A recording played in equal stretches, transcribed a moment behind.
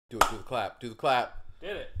Do it. Do the clap. Do the clap.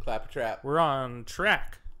 Did it. Clap a trap. We're on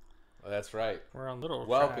track. Oh, that's right. We're on little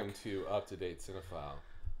Welcome track. to Up-to-Date Cinephile.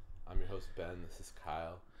 I'm your host, Ben. This is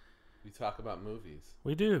Kyle. We talk about movies.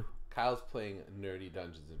 We do. Kyle's playing nerdy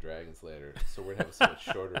Dungeons and Dragons later, so we're going to have a somewhat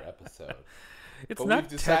shorter episode. It's But not we've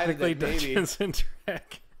decided technically that maybe- Dungeons and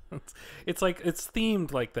Dragons. It's like it's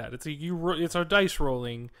themed like that. It's it's a dice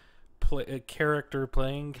rolling, character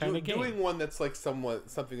playing kind of game. Doing one that's like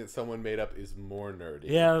something that someone made up is more nerdy.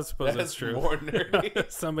 Yeah, I suppose that's true. More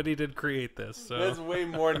nerdy. Somebody did create this. So. That's way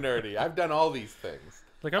more nerdy. I've done all these things.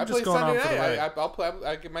 Like I I'm just play going on Sunday for the night. ride. I'll play.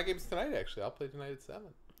 I get my games tonight. Actually, I'll play tonight at 7.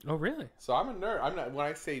 Oh really? So I'm a nerd. I'm not. When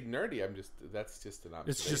I say nerdy, that's just an observation.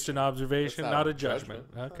 It's just an observation, That's not a judgment.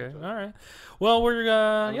 Okay, all right. Well, we're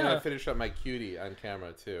I'm yeah. gonna finish up my cutie on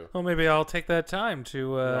camera too. Well, maybe I'll take that time to. You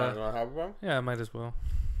want to have one? Yeah, I might as well.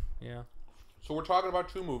 Yeah. So we're talking about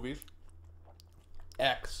 2 movies.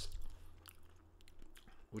 X,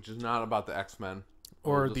 which is not about the X-Men.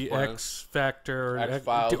 Or the X Factor, or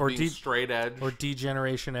X-Files, or being straight edge, or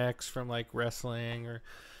Degeneration X from like wrestling, or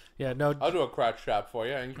yeah, no. I'll do a crotch shot for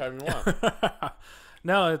you anytime you want.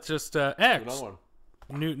 No, it's just X. Another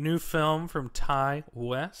one. New film from Ty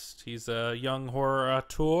West. He's a young horror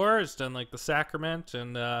auteur. He's done like The Sacrament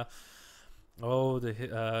and the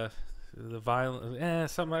violent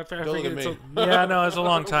something. I forget. Yeah, no, it's a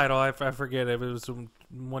long title. I forget it. It was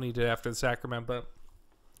one he did after The Sacrament, but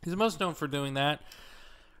he's most known for doing that.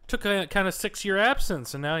 Took a kind of 6-year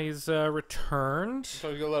absence, and now he's returned. So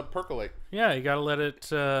you gotta let it percolate. Yeah, you gotta let it.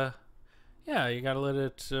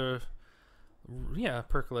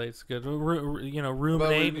 Percolate. It's good.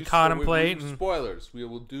 Ruminate and contemplate. We do spoilers. We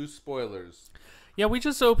will do spoilers. Yeah, we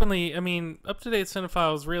just openly. I mean, Up-to-Date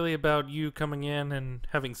Cinephile is really about you coming in and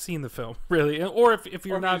having seen the film, really, or if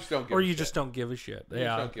you're not, or you just don't give a shit. You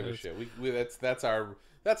just don't give a shit.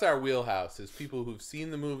 That's our wheelhouse. Is people who've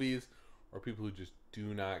seen the movies or people who just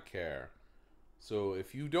do not care. So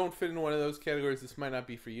if you don't fit into one of those categories, this might not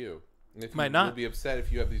be for you. And if might not. You'll be upset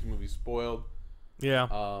if you have these movies spoiled. Yeah.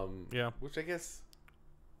 Yeah. Which I guess,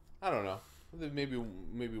 I don't know. Maybe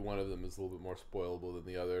one of them is a little bit more spoilable than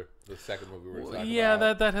the other. The second movie we're talking about.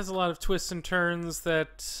 Yeah, that has a lot of twists and turns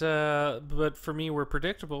that, but for me, were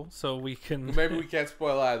predictable. So we can. Maybe we can't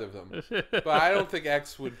spoil either of them. But I don't think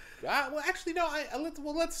X would. Well, actually, no.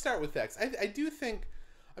 Let's start with X. I do think.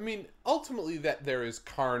 I mean, ultimately, that there is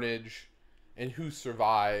carnage, and who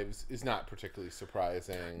survives is not particularly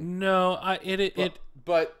surprising. No,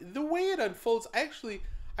 But the way it unfolds, I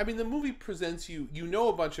mean, the movie presents you. You know,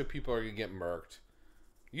 a bunch of people are gonna get murked.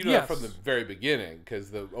 You know that from the very beginning,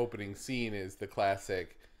 because the opening scene is the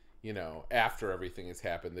classic. You know, after everything has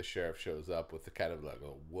happened, the sheriff shows up with the kind of like,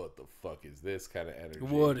 "Oh, what the fuck is this?" kind of energy.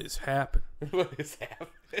 What is happening? What is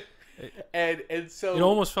happening? And so it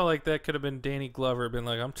almost felt like that could have been Danny Glover, been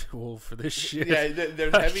like, "I'm too old for this shit." Yeah,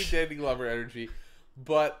 there's heavy Danny Glover energy,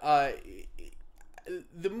 but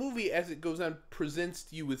the movie, as it goes on, presents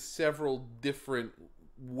you with several different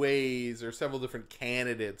ways or several different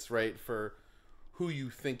candidates, right, for who you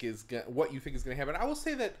think is what you think is going to happen. I will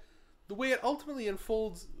say that the way it ultimately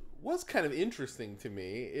unfolds was kind of interesting to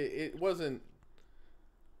me. It wasn't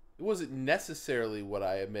necessarily what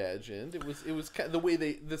I imagined. It was kind of the way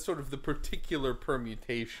the sort of the particular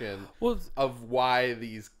permutation of why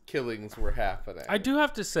these killings were happening. I do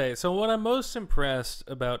have to say, so what I'm most impressed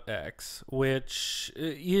about X, which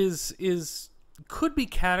could be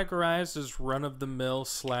categorized as run-of-the-mill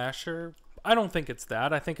slasher. I don't think it's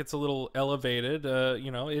that. I think it's a little elevated.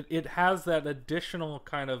 It has that additional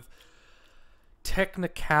kind of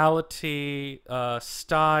technicality,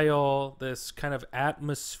 style, this kind of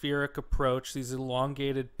atmospheric approach, these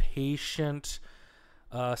elongated, patient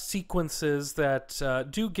sequences that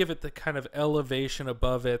do give it the kind of elevation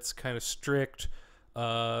above its kind of strict,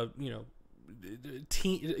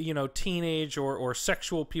 teenage or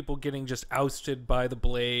sexual people getting just ousted by the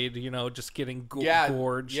blade, just getting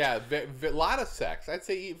gorged. Yeah, a lot of sex. I'd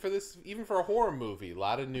say even for a horror movie, a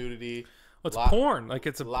lot of nudity. Well, it's porn. Like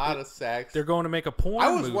it's a lot of sex. They're going to make a porn. I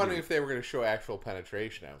was movie. wondering if they were going to show actual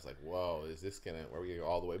penetration. I was like, "Whoa, are we going to go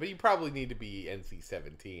all the way?" But you probably need to be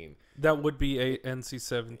NC-17. That would be a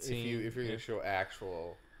NC-17 if you're going to show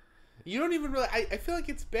actual. You don't even really. I feel like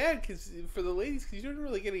it's bad for the ladies because you don't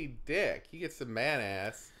really get any dick. You get some man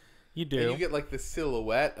ass. You do. And you get like the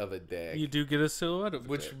silhouette of a dick. You do get a silhouette of a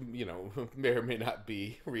which dick. May or may not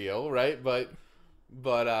be real, right? But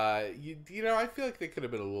I feel like they could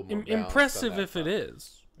have been a little more impressive if it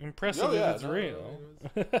is. Impressive if it's real.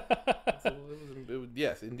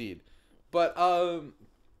 Yes, indeed. But I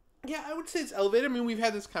would say it's elevated. I mean, we've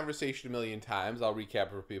had this conversation a million times. I'll recap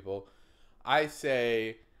for people. I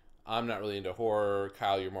say I'm not really into horror.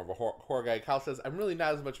 Kyle, you're more of a horror guy. Kyle says, I'm really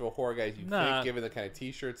not as much of a horror guy as you think, given the kind of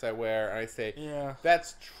t-shirts I wear. And I say, yeah,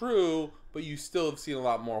 that's true, but you still have seen a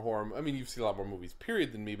lot more horror. I mean, you've seen a lot more movies,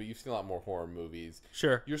 period, than me, but you've seen a lot more horror movies.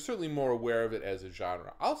 sure. You're certainly more aware of it as a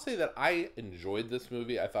genre. I'll say that I enjoyed this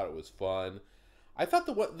movie. I thought it was fun. I thought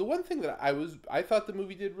the one thing that I thought the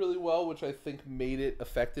movie did really well, which I think made it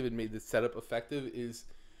effective and made the setup effective, is,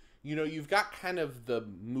 you know, you've got kind of the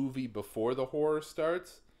movie before the horror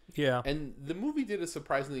starts. Yeah. And the movie did a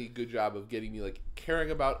surprisingly good job of getting me, like,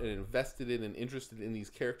 caring about and invested in and interested in these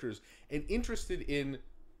characters and interested in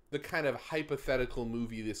the kind of hypothetical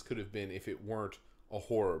movie this could have been if it weren't a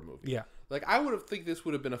horror movie. Yeah. Like, I would have think this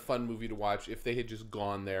would have been a fun movie to watch if they had just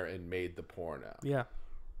gone there and made the porno. Yeah.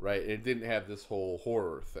 Right? And it didn't have this whole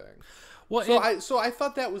horror thing. Well, so I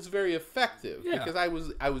thought that was very effective, Yeah. because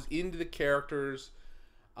I was into the characters.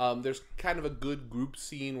 There's kind of a good group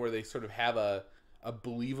scene where they sort of have a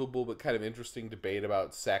believable but kind of interesting debate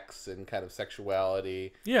about sex and kind of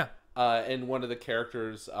sexuality. yeah. And one of the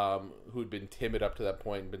characters, who'd been timid up to that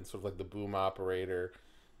point and been sort of like the boom operator,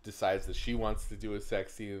 decides that she wants to do a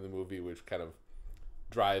sex scene in the movie, which kind of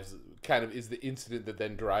is the incident that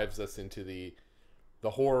then drives us into the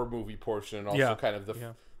horror movie portion, and also kind of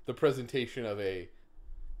the presentation of a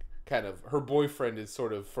kind of, her boyfriend is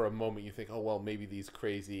sort of, for a moment you think, oh well, maybe these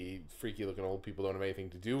crazy freaky looking old people don't have anything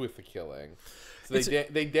to do with the killing, so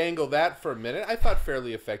they dangle that for a minute. I thought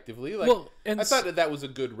fairly effectively. Like, I thought that was a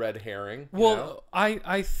good red herring. Well, you know?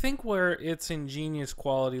 I think where its ingenious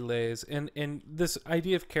quality lays, and this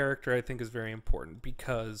idea of character, I think, is very important,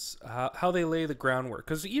 because how they lay the groundwork.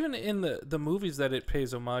 Because even in the movies that it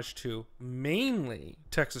pays homage to, mainly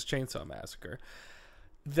Texas Chainsaw Massacre,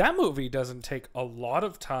 that movie doesn't take a lot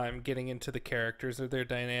of time getting into the characters or their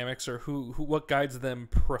dynamics, or what guides them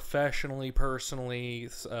professionally, personally,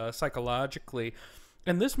 psychologically.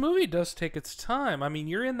 And this movie does take its time. I mean,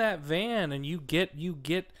 you're in that van and you get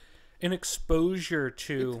an exposure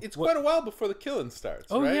to... It's quite a while before the killing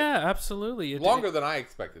starts, Oh, right? yeah, absolutely. Longer than I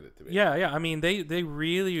expected it to be. Yeah, yeah. I mean, they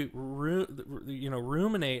really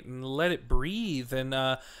ruminate and let it breathe.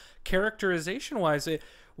 And characterization-wise,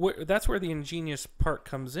 that's where the ingenious part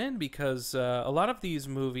comes in, because a lot of these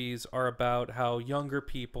movies are about how younger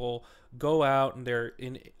people go out and they're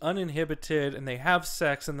uninhibited and they have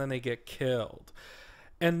sex and then they get killed.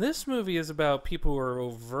 And this movie is about people who are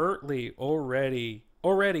overtly already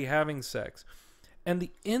having sex. And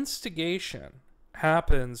the instigation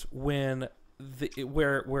happens when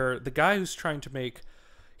where the guy who's trying to make...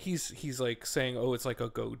 He's like saying, oh, it's like a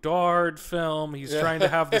Godard film. He's trying to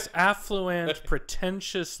have this affluent,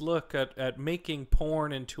 pretentious look at making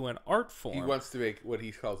porn into an art form. He wants to make what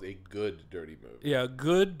he calls a good dirty movie. Yeah,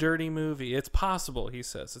 good dirty movie. It's possible, he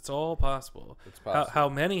says. It's all possible. It's possible. How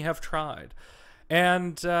many have tried.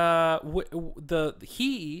 And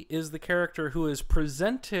he is the character who is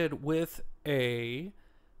presented with a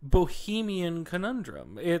bohemian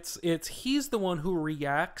conundrum. He's the one who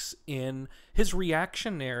reacts in his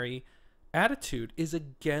reactionary attitude is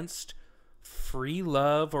against free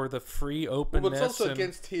love or the free openness. But it's also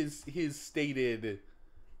against his stated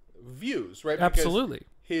views, right? Because absolutely.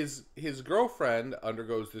 His girlfriend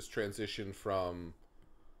undergoes this transition from,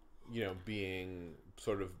 you know, being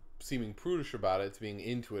sort of seeming prudish about it to being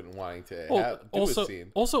into it and wanting to do a scene.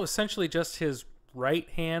 Also, essentially just his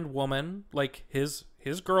right-hand woman, like his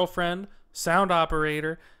girlfriend, sound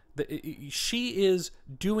operator. She is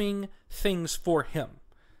doing things for him.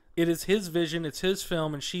 It is his vision, it's his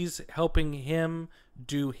film, and she's helping him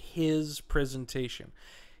do his presentation.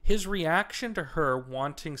 His reaction to her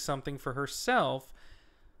wanting something for herself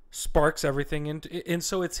sparks everything, and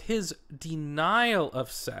so it's his denial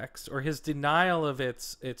of sex, or his denial of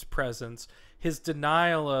its presence, his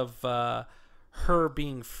denial of her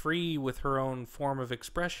being free with her own form of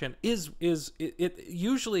expression is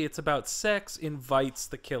usually it's about sex, invites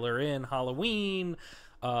the killer in. Halloween,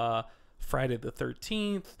 Friday the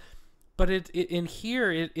 13th, but it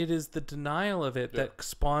is the denial of it that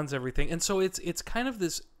spawns everything. And so it's kind of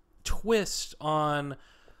this twist on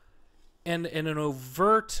and an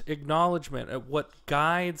overt acknowledgement of what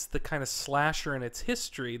guides the kind of slasher in its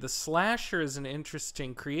history. The slasher is an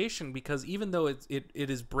interesting creation because even though it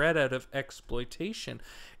is bred out of exploitation,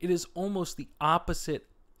 it is almost the opposite.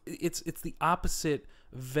 It's the opposite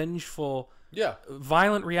vengeful,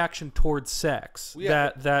 violent reaction towards sex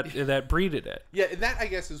that breeded it. Yeah, and that I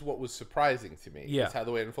guess is what was surprising to me. Yeah, is how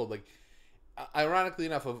the way it unfolded. Like, ironically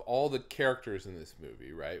enough, of all the characters in this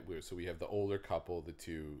movie, right? So we have the older couple, the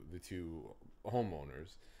two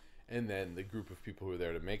homeowners, and then the group of people who are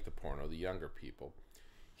there to make the porno, the younger people.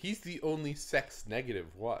 He's the only sex negative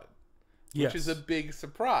one. which is a big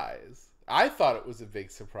surprise. I thought it was a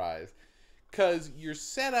big surprise because you're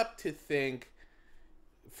set up to think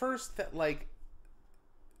first that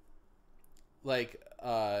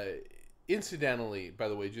incidentally, by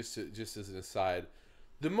the way, just as an aside,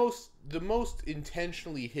 the most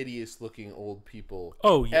intentionally hideous looking old people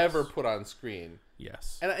ever put on screen.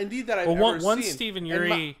 Yes. And indeed that I've ever seen. One's Stephen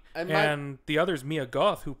Uri and the other's Mia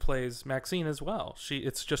Goth, who plays Maxine as well.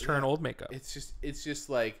 It's just her in old makeup. It's just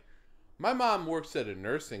like, my mom works at a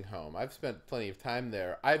nursing home. I've spent plenty of time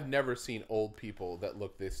there. I've never seen old people that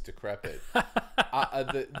look this decrepit.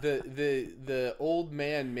 The old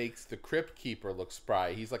man makes the crypt keeper look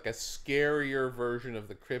spry. He's like a scarier version of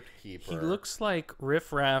the crypt keeper. He looks like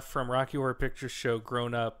Riff Raff from Rocky Horror Picture Show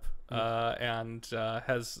grown up. And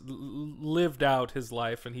has lived out his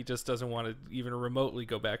life, and he just doesn't want to even remotely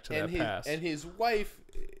go back to that past. And his wife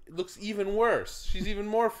looks even worse. She's even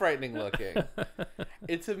more frightening looking.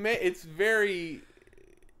 It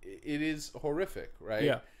is horrific, right?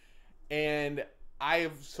 Yeah. And I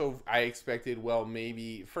expected, well,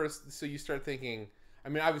 maybe first. So you start thinking. I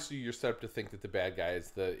mean, obviously, you're set up to think that the bad guy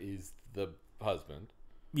is the husband.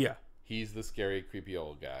 Yeah. He's the scary, creepy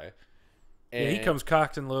old guy. And he comes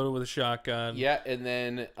cocked and loaded with a shotgun. Yeah, and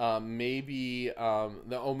then maybe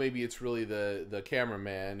it's really the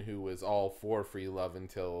cameraman who was all for free love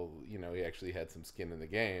until he actually had some skin in the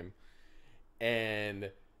game,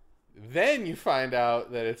 and then you find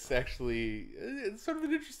out that it's actually sort of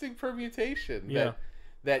an interesting permutation. Yeah,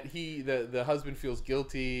 that the husband feels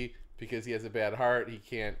guilty because he has a bad heart. He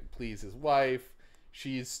can't please his wife.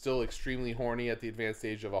 She's still extremely horny at the advanced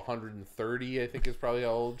age of 130, I think is probably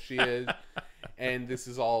how old she is. And this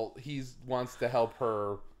is all, he wants to help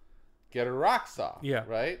her get her rocks off. Yeah.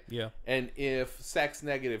 Right? Yeah. And if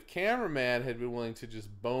sex-negative cameraman had been willing to just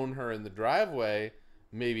bone her in the driveway,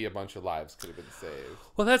 maybe a bunch of lives could have been saved.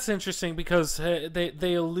 Well, that's interesting because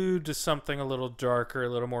they allude to something a little darker, a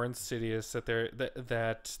little more insidious, that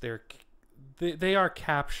they are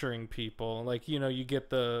capturing people. Like, you get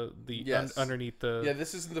the yes. Underneath the... Yeah,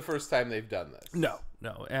 this isn't the first time they've done this. No.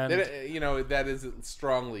 And that is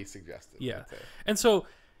strongly suggested. Yeah. And so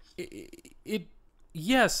it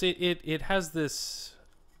has this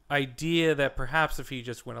idea that perhaps if he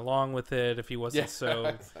just went along with it, if he wasn't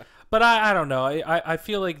so... But I don't know. I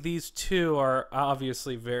feel like these two are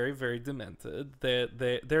obviously very, very demented.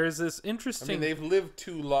 There is this interesting... I mean, they've lived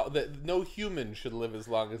too long. That no human should live as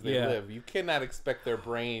long as they live. You cannot expect their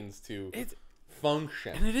brains to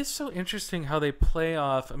function. And it is so interesting how they play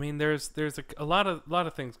off. I mean, there's a lot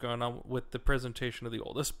of things going on with the presentation of the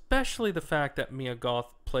old, especially the fact that Mia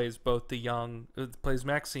Goth plays both plays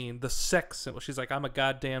Maxine, the sex symbol. She's like, I'm a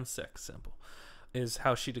goddamn sex symbol, is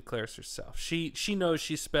how she declares herself. She knows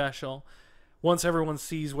she's special. Once everyone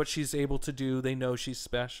sees what she's able to do, they know she's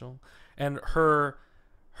special. And her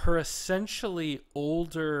essentially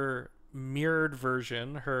older mirrored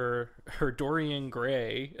version, her Dorian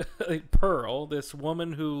Gray, Pearl, this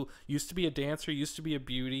woman who used to be a dancer, used to be a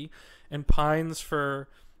beauty, and pines for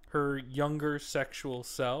her younger sexual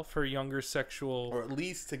self, or at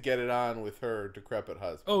least to get it on with her decrepit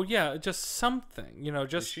husband. Oh yeah, just something,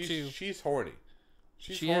 she's horny.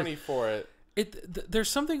 She's horny for it. There's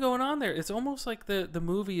something going on there. It's almost like the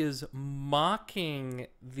movie is mocking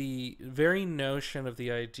the very notion of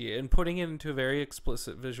the idea and putting it into a very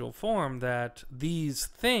explicit visual form that these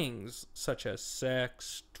things, such as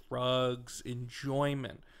sex, drugs,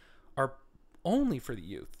 enjoyment, are only for the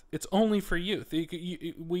youth. It's only for youth.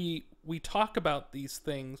 We talk about these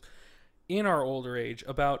things in our older age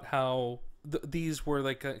about how these were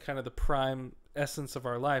like kind of the prime essence of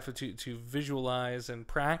our life to visualize and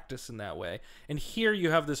practice in that way. And here you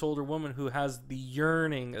have this older woman who has the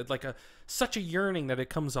yearning, like such a yearning that it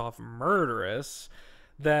comes off murderous,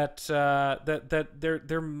 that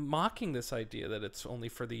they're mocking this idea that it's only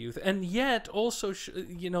for the youth. And yet also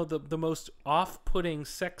the most off-putting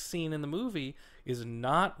sex scene in the movie is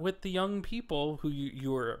not with the young people who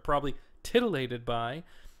you are probably titillated by,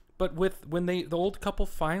 but when the old couple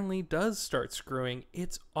finally does start screwing,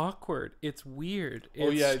 it's awkward, it's weird,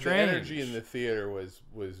 it's strange. The energy in the theater was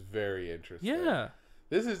very interesting. Yeah,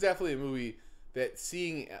 this is definitely a movie that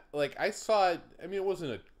I saw it. I mean, it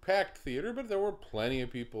wasn't a packed theater, but there were plenty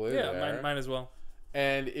of people in there. Yeah, mine as well.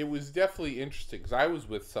 And it was definitely interesting because I was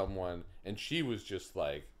with someone and she was just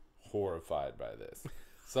like horrified by this.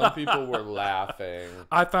 Some people were laughing.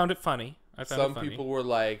 I found it funny. Some people were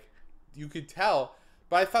like, you could tell.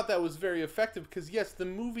 But I thought that was very effective because, yes, the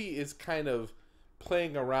movie is kind of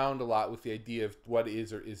playing around a lot with the idea of what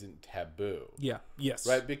is or isn't taboo. Yeah. Yes.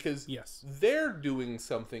 Right? Because yes, they're doing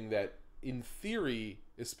something that, in theory,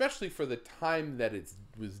 especially for the time that it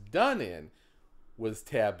was done in, was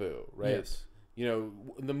taboo, right? Yes. You know,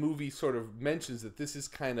 the movie sort of mentions that this is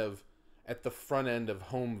kind of at the front end of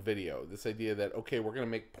home video. This idea that, okay, we're going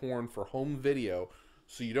to make porn for home video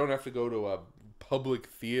so you don't have to go to a public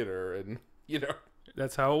theater and, you know,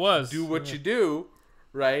 That's how it was. do what you do,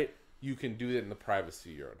 right? You can do it in the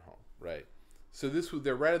privacy of your own home, right? So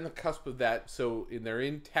they're right on the cusp of that. So they're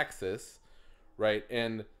in Texas, right?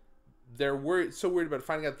 And they're so worried about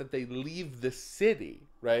finding out that they leave the city,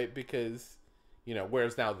 right? Because, you know,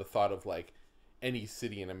 whereas now the thought of like any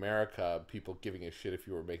city in America, people giving a shit if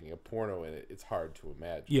you were making a porno in it, it's hard to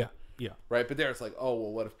imagine. Yeah. Yeah. Right? But there it's like, oh,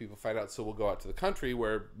 well, what if people find out? So we'll go out to the country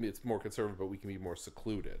where it's more conservative, but we can be more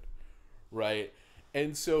secluded, right?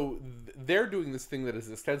 And so they're doing this thing that is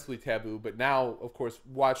ostensibly taboo, but now, of course,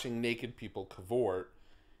 watching naked people cavort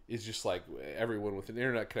is just like everyone with an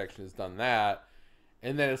internet connection has done that.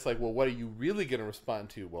 And then it's like, well, what are you really going to respond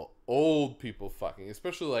to? Well, old people fucking,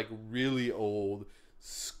 especially like really old,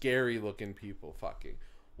 scary-looking people fucking.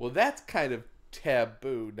 Well, that's kind of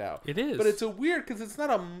taboo now. It is. But it's a weird, because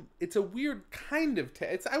it's a weird kind of,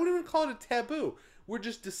 I wouldn't even call it a taboo. We're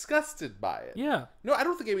just disgusted by it. Yeah. No, I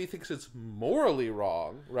don't think anybody thinks it's morally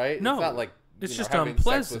wrong, right? No. It's not like It's just having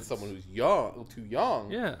unpleasant. sex with someone who's too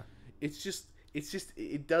young. Yeah. It's just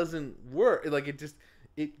it doesn't work. Like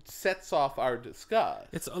it sets off our disgust.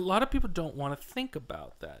 It's a lot of people don't want to think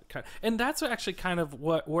about that kind, and that's actually kind of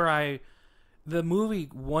where the movie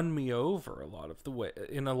won me over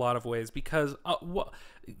in a lot of ways, because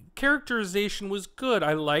characterization was good.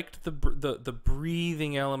 I liked the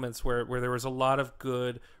breathing elements where there was a lot of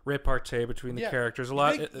good repartee between the characters.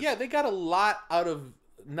 They got a lot out of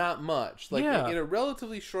not much. Like Yeah. in a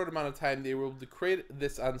relatively short amount of time, they were able to create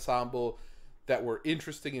this ensemble that were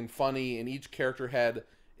interesting and funny, and each character had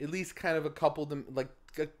at least kind of a couple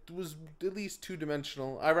it was at least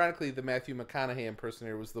two-dimensional. Ironically, the Matthew McConaughey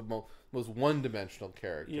impersonator was the most one-dimensional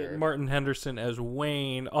character. Yeah, Martin Henderson as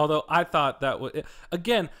Wayne. Although I thought that was,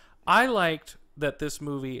 again, I liked that this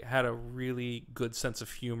movie had a really good sense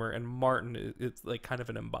of humor, and Martin is like kind of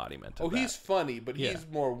an embodiment of that. He's funny, but he's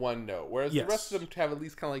more one note, whereas the rest of them have at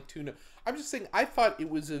least kind of like two note. I'm just saying, I thought it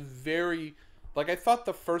was a very, like, I thought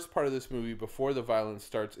the first part of this movie before the violence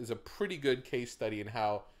starts is a pretty good case study in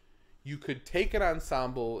how you could take an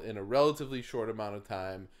ensemble in a relatively short amount of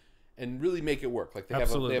time and really make it work. Like they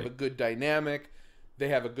have a good dynamic, they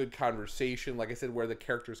have a good conversation, like I said, where the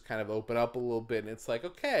characters kind of open up a little bit, and it's like,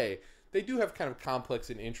 okay, they do have kind of complex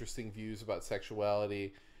and interesting views about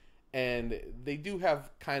sexuality, and they do have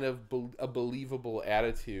kind of a believable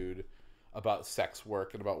attitude about sex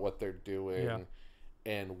work and about what they're doing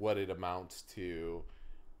and what it amounts to.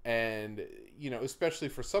 And, you know, especially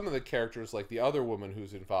for some of the characters, like the other woman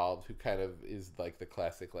who's involved, who kind of is like the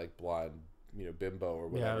classic, like, blonde, you know, bimbo or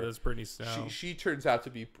whatever. Yeah, that's Brittany Snow. She turns out to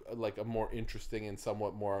be like a more interesting and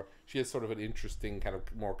somewhat more, she has sort of an interesting kind of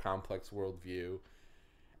more complex worldview.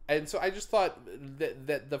 And so I just thought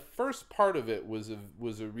that the first part of it was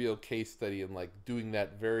a real case study in like doing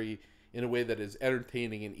that in a way that is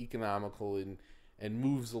entertaining and economical and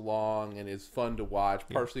moves along and is fun to watch,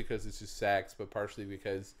 partially because it's just sex, but partially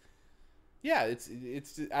because,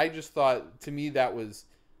 it's. I just thought, to me, that was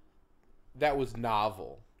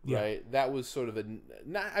novel, right? That was sort of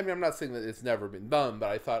I'm not saying that it's never been done, but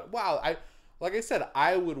I thought, wow, like I said,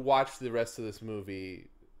 I would watch the rest of this movie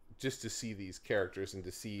just to see these characters and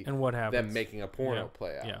to see and what happens. Them making a porno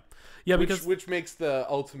play out. Yeah, because which makes the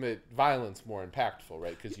ultimate violence more impactful,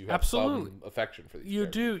 right? Because you have some affection for these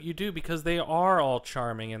characters. You do, because they are all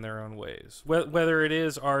charming in their own ways. Whether it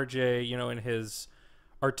is RJ, you know, in his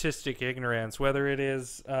artistic ignorance, whether it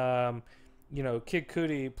is, you know, Kid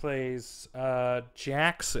Cudi plays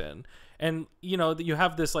Jackson, and you know you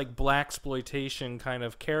have this like blaxploitation kind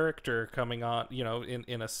of character coming on, you know,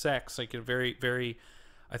 in a sex, like a very, very,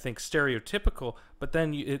 I think, stereotypical, but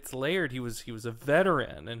then it's layered. He was a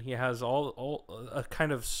veteran, and he has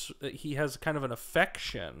he has kind of an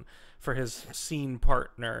affection for his scene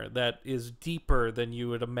partner that is deeper than you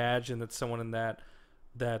would imagine that someone in that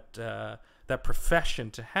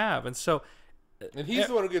profession to have. And so, and he's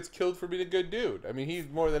the one who gets killed for being a good dude. I mean, he's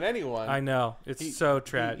more than anyone. I know, it's so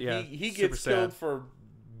trad. Yeah, he gets killed for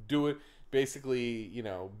basically, you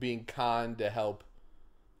know, being conned to help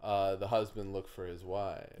the husband look for his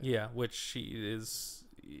wife. Yeah, which he is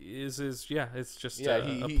it's just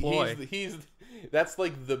a ploy. That's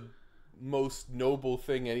like the most noble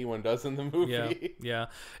thing anyone does in the movie. Yeah.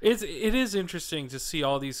 It is interesting to see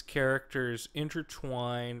all these characters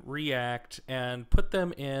intertwine, react, and put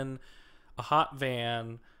them in a hot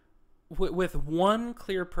van with one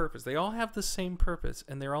clear purpose. They all have the same purpose,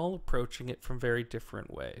 and they're all approaching it from very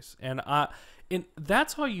different ways. And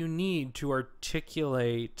that's all you need to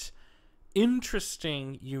articulate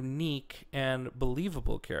interesting, unique, and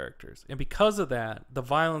believable characters. And because of that, the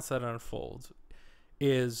violence that unfolds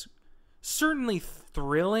is certainly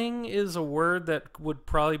thrilling is a word that would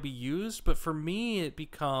probably be used, but for me it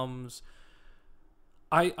becomes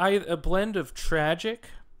a blend of tragic,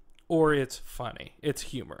 or it's funny, it's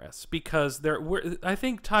humorous, because I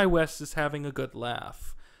think Ty West is having a good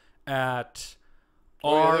laugh at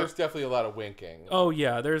there's definitely a lot of winking. Oh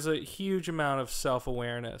yeah, there's a huge amount of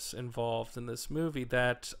self-awareness involved in this movie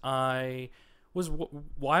that I was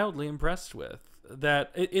wildly impressed with.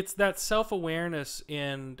 That it's that self-awareness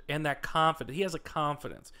and that confidence. He has a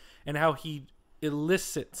confidence and how he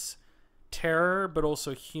elicits terror but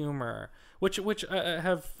also humor, which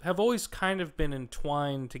have always kind of been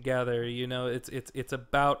entwined together. You know, it's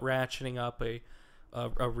about ratcheting up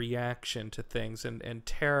a reaction to things and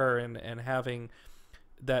terror and having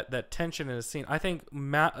that tension in a scene. I think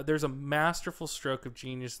there's a masterful stroke of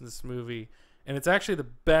genius in this movie, and it's actually the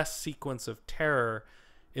best sequence of terror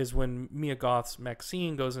is when Mia Goth's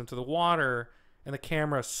Maxine goes into the water and the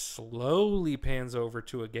camera slowly pans over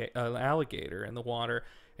to an alligator in the water,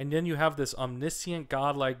 and then you have this omniscient,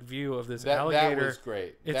 godlike view of this alligator. That was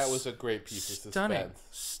great. That was a great piece of suspense.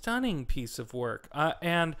 Stunning piece of work.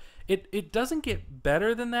 And it doesn't get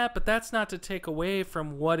better than that, but that's not to take away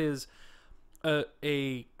from what is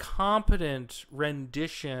a competent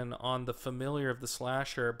rendition on the familiar of the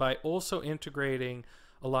slasher by also integrating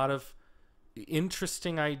a lot of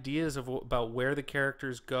interesting ideas about where the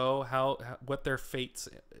characters go, how what their fates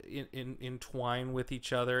entwine with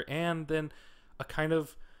each other, and then a kind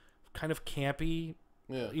of campy,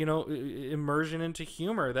 immersion into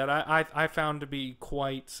humor that I found to be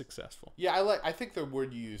quite successful. Yeah, I think the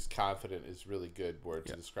word you used, confident, is really good word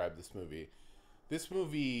to describe this movie. This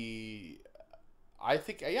movie, I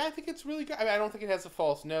think it's really good. I mean, I don't think it has a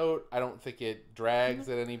false note. I don't think it drags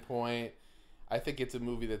at any point. I think it's a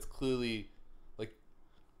movie that's clearly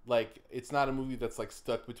like it's not a movie that's like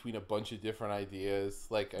stuck between a bunch of different ideas.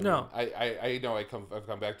 Like I know I've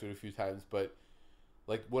come back to it a few times, but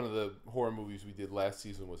like one of the horror movies we did last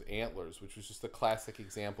season was Antlers, which was just a classic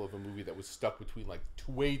example of a movie that was stuck between like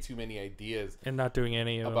way too many ideas and not doing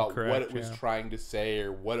any of about them correct, what it was trying to say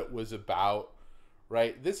or what it was about.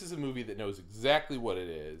 Right? This is a movie that knows exactly what it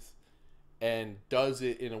is and does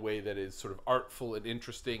it in a way that is sort of artful and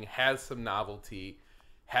interesting, has some novelty,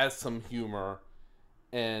 has some humor,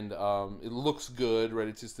 and it looks good, right?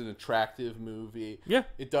 It's just an attractive movie. Yeah.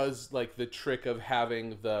 It does like the trick of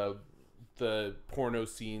having the porno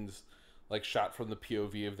scenes like shot from the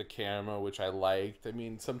POV of the camera, which I liked. I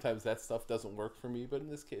mean, sometimes that stuff doesn't work for me, but in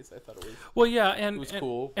this case, I thought it was. Well, yeah, and it was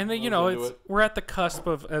cool. And then we're at the cusp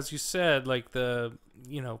of, as you said, like the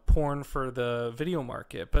porn for the video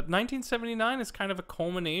market. But 1979 is kind of a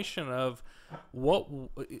culmination of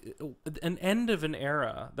an end of an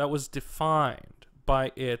era that was defined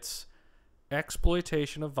by its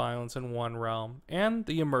exploitation of violence in one realm and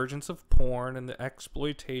the emergence of porn and the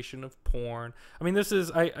exploitation of porn. I mean, this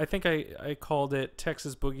is I think I called it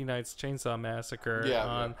Texas Boogie Nights Chainsaw Massacre.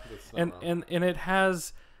 And it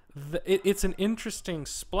has it's an interesting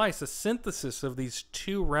splice, a synthesis of these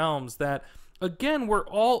two realms that again we're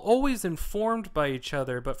always informed by each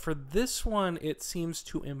other, but for this one it seems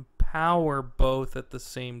to empower both at the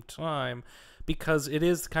same time, because it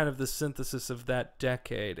is kind of the synthesis of that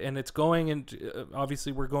decade, and it's going into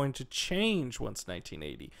obviously we're going to change once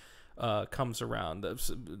 1980 comes around.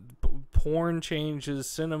 Porn changes,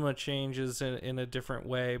 cinema changes in a different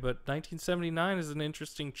way, but 1979 is an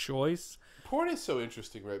interesting choice. Porn is so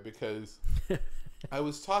interesting, right? Because I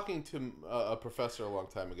was talking to a professor a long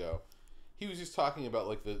time ago. He was just talking about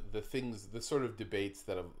like the things, the sort of debates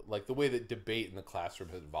that have, like the way that debate in the classroom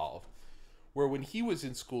has evolved. Where when he was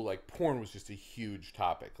in school, like porn was just a huge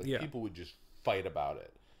topic. Like people would just fight about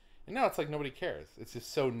it. And now it's like nobody cares. It's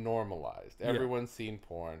just so normalized. Everyone's seen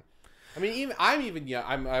porn. I mean, I'm even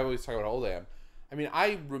young. I always talk about how old I am. I mean,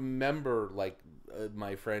 I remember like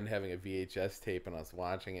my friend having a VHS tape and us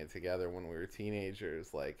watching it together when we were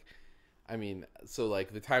teenagers. Like, I mean, so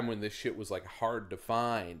like the time when this shit was like hard to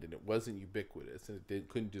find and it wasn't ubiquitous and it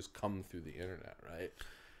couldn't just come through the internet, right?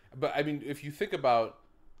 But I mean, if you think about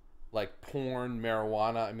like porn,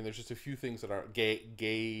 marijuana, I mean, there's just a few things that are gay,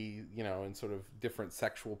 and sort of different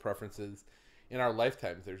sexual preferences in our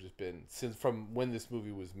lifetimes. There's just been, since from when this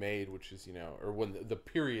movie was made, which is, or when the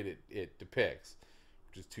period it depicts,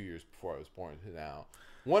 which is 2 years before I was born to now,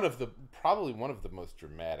 probably one of the most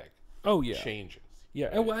dramatic changes.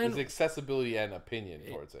 Yeah, Right? There's accessibility and opinion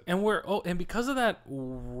towards it. And because of that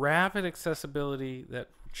rapid accessibility, that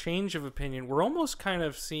change of opinion, we're almost kind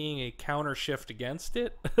of seeing a counter shift against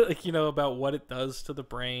it, like, about what it does to the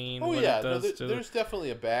brain. Oh yeah, there's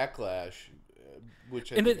definitely a backlash,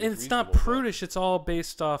 which and it's not prudish. It's all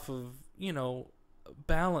based off of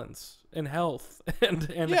balance and health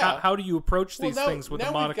and how do you approach these things with a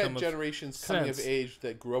modicum of we've got generations coming of age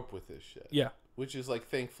that grew up with this shit. Yeah. Which is, like,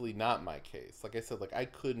 thankfully not my case. Like I said, like, I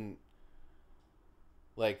couldn't,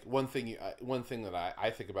 like, one thing that I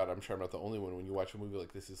think about, I'm sure I'm not the only one, when you watch a movie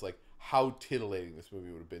like this, is, like, how titillating this movie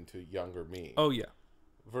would have been to younger me. Oh, yeah.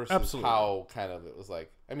 Versus Absolutely. How kind of it was like,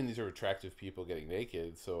 I mean, these are attractive people getting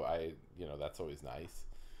naked, so that's always nice.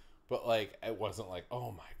 But, like, it wasn't like,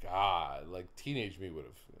 oh my God, like, teenage me would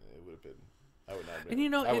have been, I would not have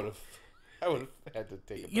been, I would have had to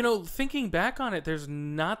take it. Thinking back on it, there's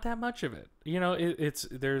not that much of it.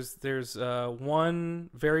 There's one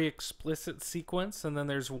very explicit sequence, and then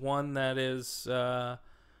there's one that is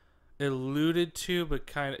alluded to, but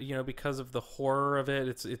kind of because of the horror of it,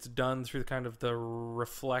 it's done through kind of the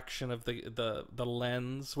reflection of the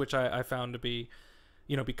lens, which I found to be,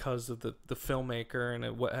 because of the filmmaker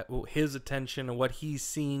and his attention and what he's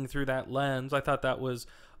seeing through that lens. I thought that was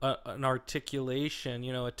an articulation,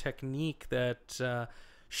 a technique that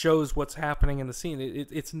shows what's happening in the scene.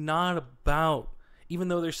 It's not about, even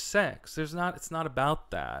though there's sex, it's not about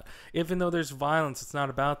that. Even though there's violence, it's not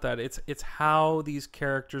about that. It's how these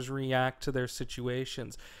characters react to their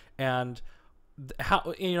situations, and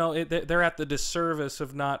how they're at the disservice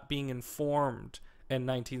of not being informed in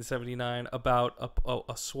 1979 about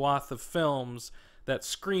a swath of films that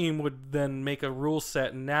Scream would then make a rule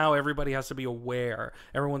set, and now everybody has to be aware.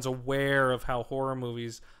 Everyone's aware of how horror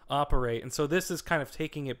movies operate. And so this is kind of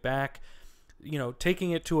taking it back,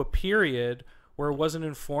 taking it to a period where it wasn't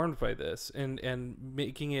informed by this, and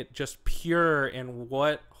making it just pure and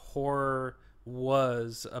what horror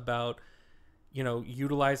was about,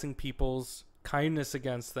 utilizing people's kindness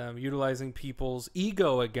against them, utilizing people's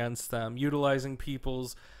ego against them, utilizing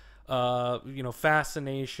people's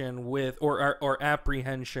fascination with or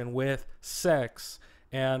apprehension with sex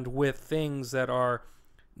and with things that are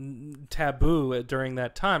taboo during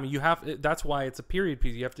that time. That's why it's a period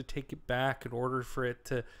piece. You have to take it back in order for it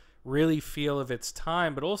to really feel of its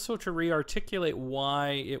time, but also to re-articulate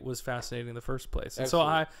why it was fascinating in the first place. And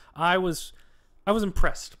Absolutely. So I was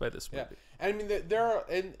impressed by this movie. Yeah. I mean, there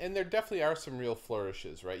definitely are some real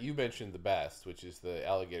flourishes, right? You mentioned the best, which is the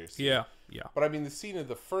alligator scene. Yeah. But I mean, the scene of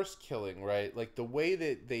the first killing, right? Like the way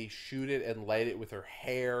that they shoot it and light it with her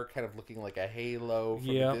hair kind of looking like a halo from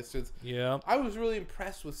a distance. Yeah. I was really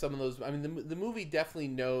impressed with some of those. I mean, the movie definitely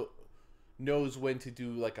knows when to do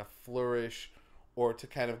like a flourish, or to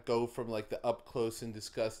kind of go from like the up close and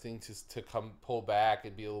disgusting to come pull back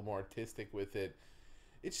and be a little more artistic with it.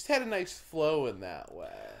 It just had a nice flow in that way.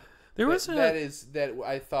 That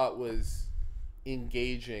I thought was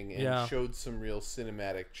engaging and showed some real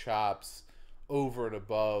cinematic chops over and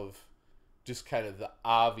above just kind of the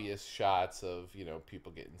obvious shots of,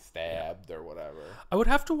 people getting stabbed or whatever. I would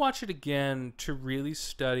have to watch it again to really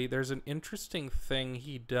study. There's an interesting thing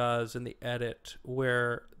he does in the edit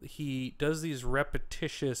where he does these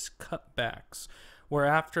repetitious cutbacks, where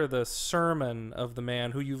after the sermon of the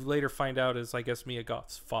man, who you later find out is, I guess, Mia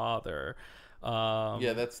Goth's father.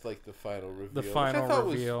 That's like the final reveal. The final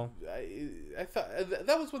reveal. I thought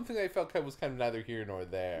that was one thing I felt was kind of neither here nor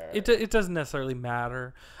there. It doesn't necessarily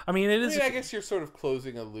matter. I mean, it is. I guess you're sort of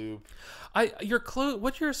closing a loop.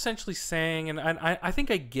 What you're essentially saying, and I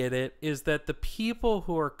think I get it, is that the people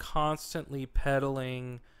who are constantly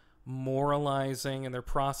peddling, moralizing, and they're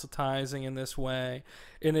proselytizing in this way,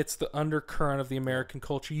 and it's the undercurrent of the American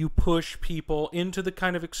culture. You push people into the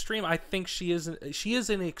kind of extreme. I think she is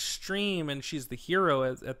an extreme, and she's the hero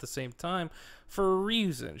at the same time for a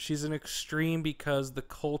reason. She's an extreme because the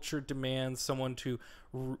culture demands someone to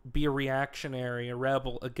be a reactionary, a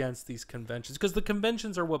rebel against these conventions, because the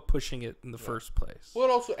conventions are what pushing it in the first place. Well,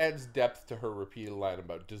 it also adds depth to her repeated line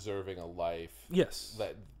about deserving a life. Yes.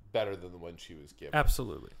 That better than the one she was given.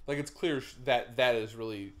 Absolutely. Like, it's clear that is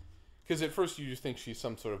really, because at first you just think she's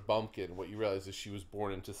some sort of bumpkin. What you realize is she was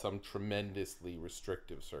born into some tremendously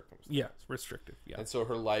restrictive circumstance. Yeah, restrictive. Yeah. And so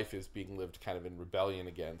her life is being lived kind of in rebellion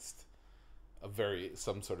against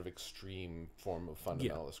some sort of extreme form of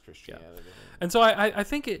fundamentalist Christianity. Yeah. And so I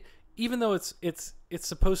think it, even though it's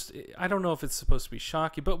supposed to, I don't know if it's supposed to be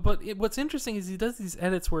shocking, but what's interesting is he does these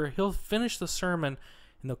edits where he'll finish the sermon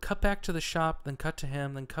and they'll cut back to the shop, then cut to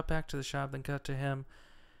him, then cut back to the shop, then cut to him.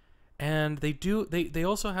 And they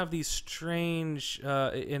also have these strange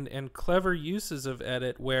and clever uses of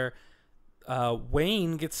edit where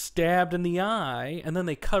Wayne gets stabbed in the eye, and then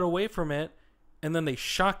they cut away from it, and then they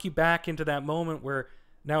shock you back into that moment where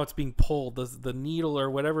now it's being pulled. The needle or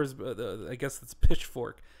whatever is, I guess it's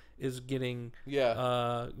pitchfork, is getting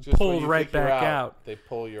pulled right back out. They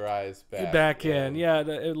pull your eyes back in. Yeah,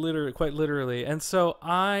 it literally, quite literally. And so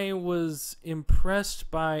I was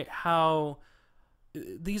impressed by how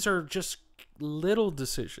these are just little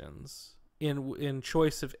decisions in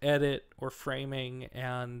choice of edit or framing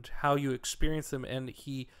and how you experience them. And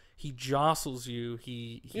he jostles you.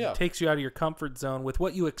 He takes you out of your comfort zone with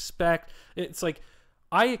what you expect. It's like,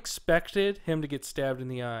 I expected him to get stabbed in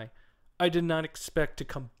the eye. I did not expect to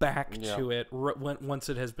come back to it once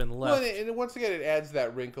it has been left. Well, and once again, it adds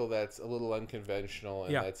that wrinkle that's a little unconventional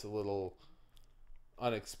and that's a little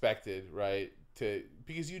unexpected, right?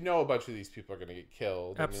 Because you know a bunch of these people are going to get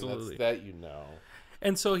killed. Absolutely. I mean, that you know.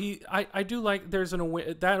 And so I do like there's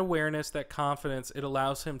that awareness, that confidence. It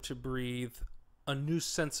allows him to breathe a new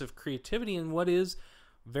sense of creativity in what is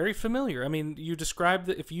very familiar. I mean, you described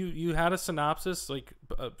that if you had a synopsis, like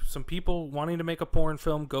some people wanting to make a porn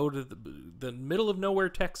film go to the middle of nowhere,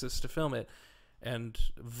 Texas to film it, and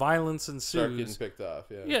violence ensues. Start getting picked off,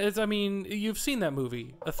 yeah. Yeah, I mean, you've seen that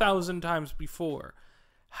movie 1,000 times before.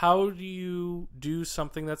 How do you do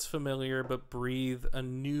something that's familiar but breathe a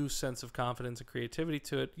new sense of confidence and creativity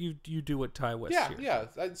to it? You do what Ty West here. Yeah.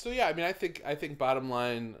 So I mean, I think bottom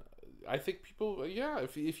line, I think people,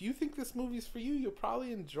 if you think this movie's for you, you'll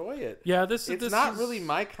probably enjoy it. Yeah, it's not really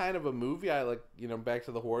my kind of a movie. I like, back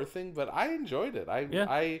to the horror thing, but I enjoyed it. I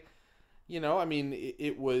mean,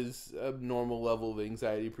 it was a normal level of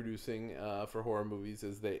anxiety producing for horror movies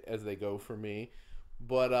as they go for me.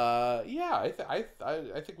 But I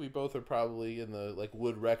think we both are probably in the like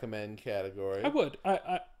would recommend category. I would.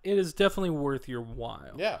 It is definitely worth your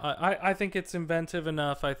while. Yeah. I think it's inventive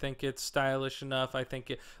enough. I think it's stylish enough. I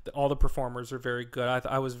think all the performers are very good.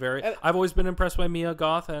 I've always been impressed by Mia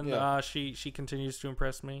Goth, and she continues to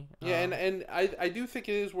impress me. Yeah, and I do think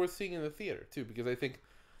it is worth seeing in the theater too, because I think,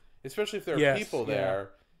 especially if there are people there,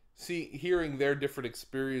 hearing their different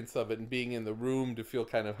experience of it and being in the room to feel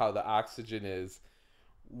kind of how the oxygen is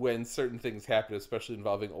when certain things happen, especially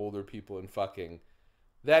involving older people and fucking,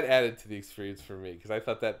 that added to the experience for me, because I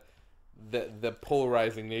thought that the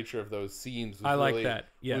polarizing nature of those scenes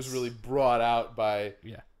was really brought out by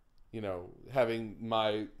having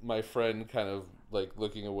my friend kind of like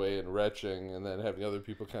looking away and retching, and then having other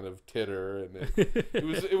people kind of titter, and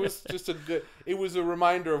it was just it was a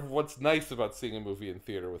reminder of what's nice about seeing a movie in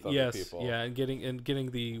theater with other people. And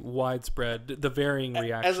getting the widespread, the varying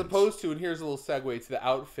reactions, as opposed to, and here's a little segue to the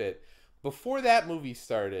outfit. Before that movie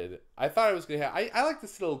started, I thought I was gonna have. I like to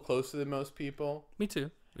sit a little closer than most people. Me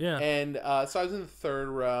too. Yeah. And so I was in the third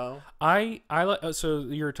row. I like. So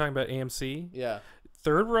you were talking about AMC. Yeah.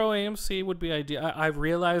 Third row AMC would be ideal. I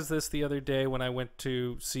realized this the other day when I went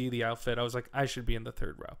to see the outfit. I was like, I should be in the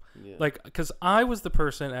third row. Yeah. Like, because I was the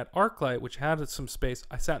person at ArcLight, which had some space.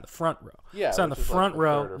 I sat in the front row. Yeah. Sat in the front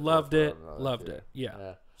row. Loved it.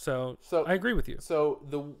 Yeah. So I agree with you. So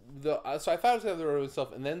so I thought I was going to have the row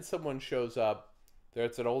itself, and then someone shows up.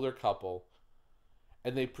 It's an older couple,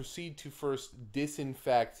 and they proceed to first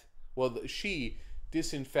disinfect. Well, she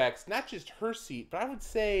disinfects not just her seat, but I would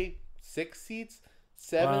say 6 seats.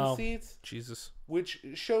 7 seats. Jesus. Which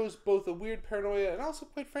shows both a weird paranoia and also,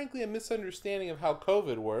 quite frankly, a misunderstanding of how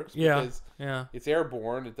COVID works. Because it's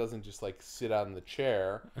airborne. It doesn't just, like, sit on the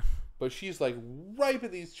chair. But she's, like, right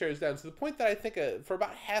at these chairs down. To the point that I think for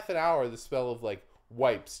about half an hour, the smell of, like,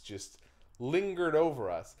 wipes just lingered over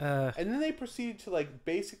us. And then they proceeded to, like,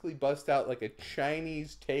 basically bust out, like, a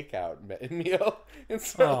Chinese takeout meal. And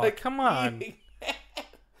start, like, come on.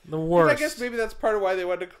 The worst. I guess maybe that's part of why they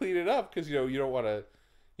wanted to clean it up, because you don't want to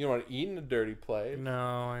eat in a dirty plate.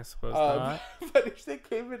 No, I suppose not. But they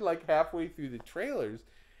came in like halfway through the trailers,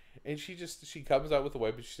 and she comes out with a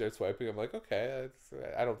wipe and she starts wiping. I'm like, okay,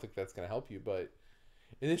 I don't think that's gonna help you, but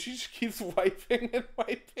and then she just keeps wiping and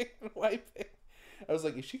wiping and wiping. I was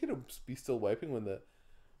like, is she gonna be still wiping when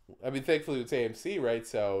I mean, thankfully it's AMC, right?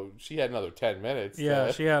 So she had another 10 minutes.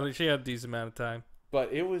 Yeah, she had a decent amount of time.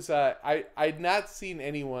 But it was I'd not seen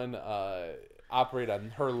anyone operate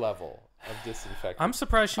on her level of disinfecting. I'm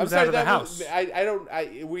surprised she was out of the house.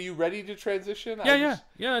 Were you ready to transition? No.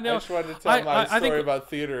 I just wanted to tell my story about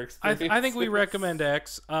theater experience. I think we recommend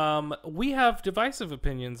X. We have divisive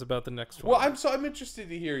opinions about the next one. Well, I'm interested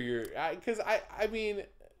to hear your, because I mean,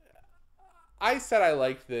 I said I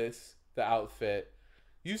liked the outfit.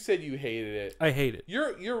 You said you hated it. I hate it.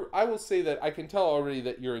 I will say that I can tell already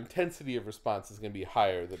that your intensity of response is going to be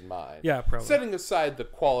higher than mine. Yeah, probably. Setting aside the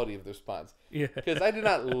quality of the response. Yeah. Because I did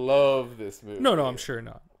not love this movie. No, I'm sure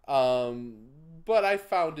not. But I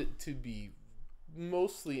found it to be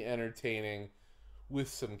mostly entertaining with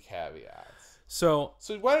some caveats. So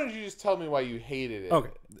why don't you just tell me why you hated it?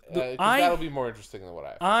 Okay. 'Cause that'll be more interesting than what I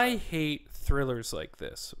have. I hate thrillers like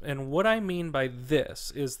this. And what I mean by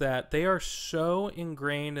this is that they are so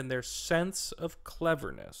ingrained in their sense of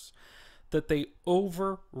cleverness that they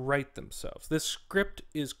overwrite themselves. This script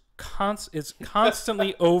is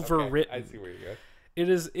constantly overwritten. Okay, I see where you're going.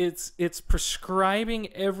 It's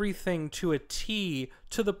prescribing everything to a T,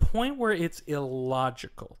 to the point where it's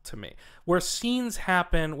illogical to me. Where scenes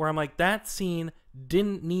happen where I'm like, that scene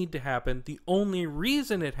didn't need to happen. The only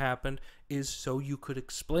reason it happened is so you could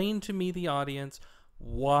explain to me, the audience,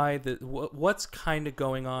 what's kind of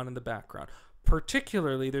going on in the background.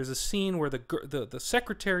 Particularly, there's a scene where the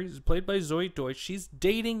secretary is played by Zoe Deutsch. She's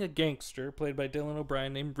dating a gangster played by Dylan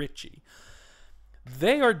O'Brien named Richie.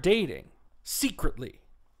 They are dating secretly.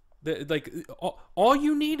 All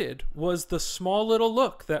you needed was the small little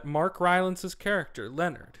look that Mark Rylance's character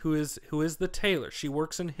Leonard, who is the tailor. She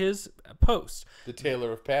works in his post. The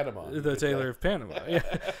tailor of Panama. The tailor of Panama.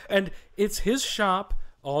 Yeah. And it's his shop.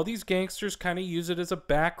 All these gangsters kind of use it as a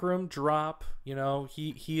backroom drop. You know,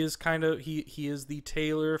 he is the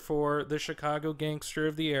tailor for the Chicago gangster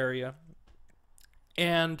of the area.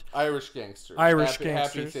 And Irish gangsters.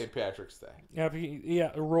 Happy St. Patrick's Day.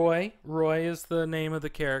 Roy. Roy is the name of the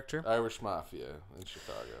character. Irish Mafia in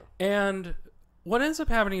Chicago. And what ends up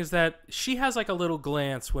happening is that she has like a little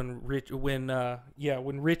glance when Richie's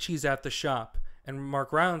at the shop, and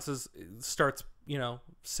Mark Rylance starts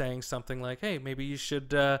saying something like, "Hey, maybe you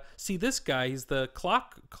should see this guy. He's the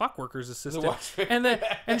clockworker's assistant."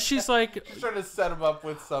 And she's like, she's trying to set him up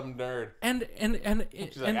with some nerd. And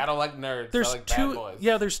she's like, I don't like nerds. There's I like bad boys.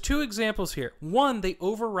 Yeah, there's two examples here. One, they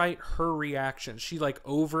overwrite her reaction. She like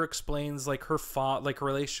over explains like her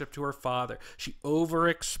relationship to her father. She over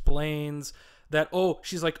explains that,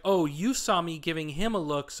 she's like, you saw me giving him a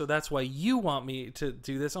look, so that's why you want me to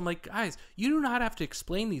do this. I'm like, guys, you do not have to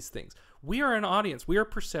explain these things. We are an audience. We are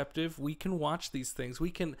perceptive. We can watch these things.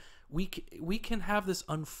 We can have this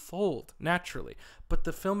unfold naturally. But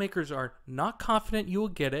the filmmakers are not confident you will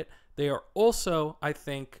get it. They are also, I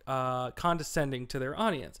think, condescending to their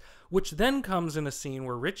audience, which then comes in a scene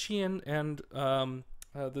where Richie and her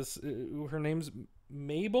name's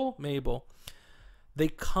Mabel. They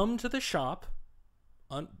come to the shop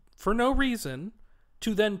for no reason,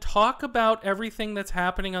 to then talk about everything that's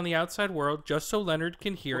happening on the outside world just so Leonard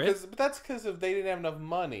can hear it. But that's because they didn't have enough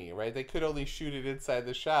money, right? They could only shoot it inside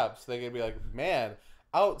the shop, so they could be like, man,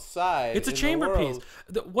 outside it's a chamber piece.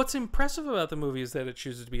 What's impressive about the movie is that it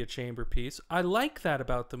chooses to be a chamber piece. I like that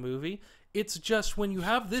about the movie. It's just when you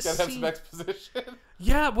have this gotta scene... have some exposition.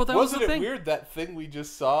 Yeah, well, that was the thing. Wasn't it weird, that thing we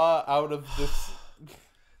just saw out of this...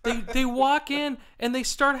 They walk in and they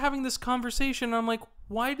start having this conversation, and I'm like,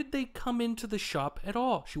 why did they come into the shop at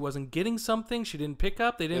all? She wasn't getting something. She didn't pick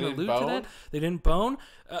up. They didn't allude to that. They didn't bone.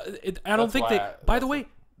 I don't think they... By the way,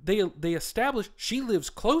 they established she lives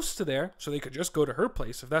close to there, so they could just go to her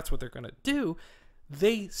place if that's what they're going to do.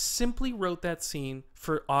 They simply wrote that scene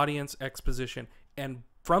for audience exposition, and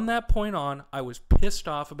from that point on, I was pissed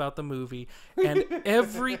off about the movie, and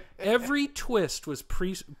every twist was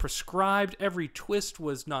prescribed. Every twist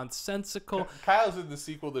was nonsensical. Kyle's in the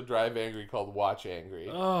sequel to Drive Angry called Watch Angry.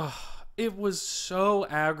 Oh, it was so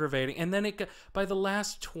aggravating. And then by the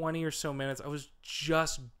last 20 or so minutes, I was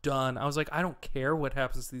just done. I was like, I don't care what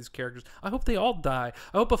happens to these characters. I hope they all die.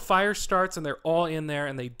 I hope a fire starts and they're all in there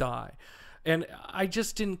and they die. And I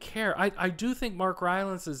just didn't care. I do think Mark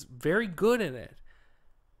Rylance is very good in it.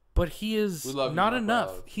 But he is not enough.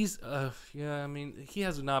 Rylance. He's, he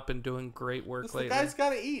has not been doing great work lately. The guy's got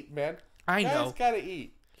to eat, man. I know. The guy's got to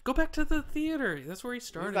eat. Go back to the theater. That's where he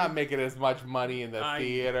started. He's not making as much money in the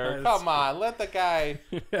theater. Come on, let the guy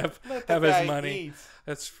have his money. Eat.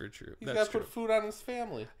 That's for true. He's got to put food on his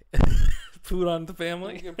family. Food on the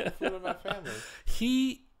family? He can put food on my family.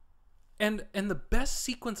 And the best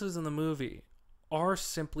sequences in the movie are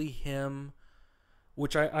simply him,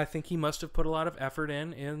 which I think he must have put a lot of effort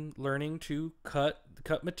in learning to cut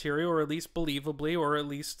material, or at least believably, or at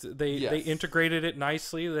least they integrated it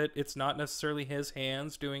nicely, that it's not necessarily his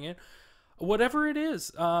hands doing it. Whatever it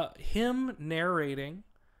is, him narrating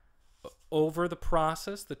over the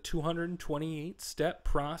process, the 228-step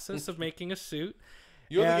process of making a suit.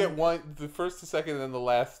 You only get one, the first, the second, and then the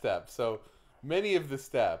last step. So many of the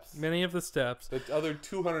steps. The other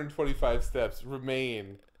 225 steps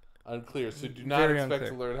remain unclear, so do not expect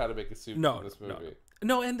to learn how to make a suit from this movie.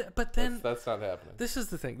 No, but then that's not happening. This is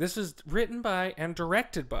the thing. This is written by and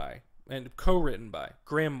directed by and co-written by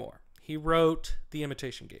Graham Moore. He wrote The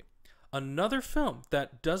Imitation Game. Another film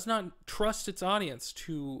that does not trust its audience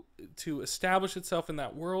to establish itself in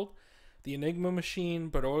that world, the Enigma Machine,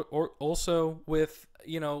 but also with,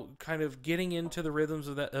 you know, kind of getting into the rhythms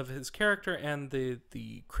of his character and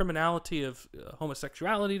the criminality of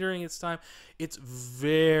homosexuality during its time. It's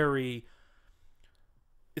very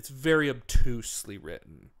obtusely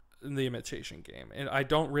written in The Imitation Game, and I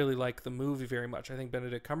don't really like the movie very much. I think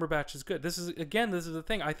Benedict Cumberbatch is good. This is the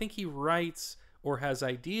thing. I think he writes or has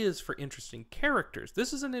ideas for interesting characters.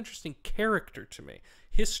 This is an interesting character to me.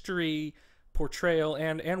 History, portrayal,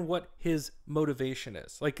 and what his motivation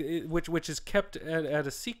is, like which is kept at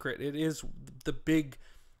a secret. It is the big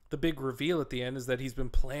reveal at the end is that he's been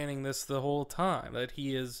planning this the whole time, that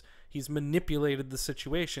he's manipulated the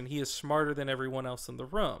situation. He is smarter than everyone else in the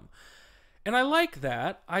room, and I like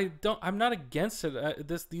that. I'm not against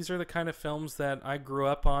it. These are the kind of films that I grew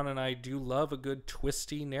up on, and I do love a good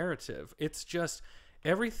twisty narrative. It's just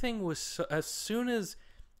everything was so, as soon as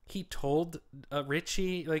he told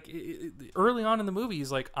Richie, like early on in the movie,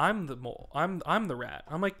 he's like, "I'm the mole. I'm the rat."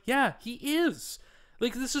 I'm like, "Yeah, he is."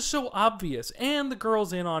 Like, this is so obvious, and the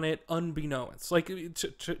girl's in on it, unbeknownst. Like,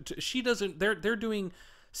 she doesn't. They're doing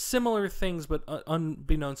similar things, but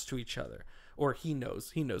unbeknownst to each other. Or he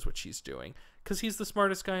knows what she's doing because he's the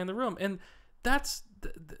smartest guy in the room, and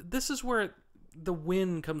this is where the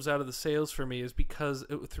win comes out of the sails for me, is because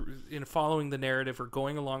in following the narrative or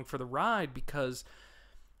going along for the ride, because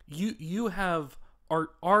you have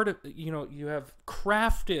you have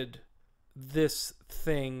crafted this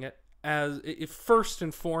thing as first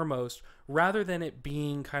and foremost, rather than it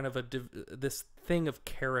being kind of this thing of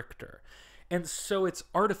character. And so it's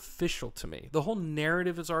artificial to me. The whole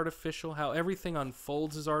narrative is artificial. How everything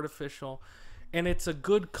unfolds is artificial. And it's a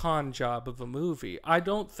good con job of a movie. I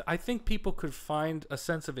think people could find a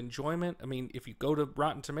sense of enjoyment. I mean, if you go to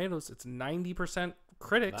Rotten Tomatoes, it's 90%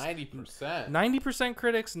 critics. 90%. 90%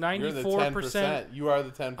 critics, 94%. You are the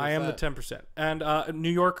 10%. I am the 10%. And New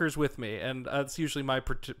Yorker's with me, and it's usually my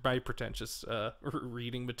pretentious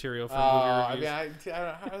reading material for movie reviews.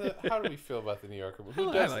 I mean, how do we feel about the New Yorker?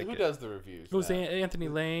 Who does the reviews? It was Anthony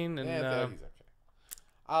Lane, and he's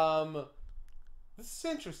okay. This is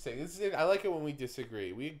interesting. I like it when we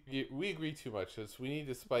disagree. We agree too much, so we need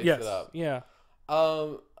to spice it up. Yeah.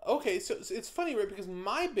 Okay, so it's funny, right? Because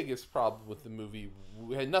my biggest problem with the movie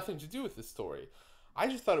had nothing to do with the story. I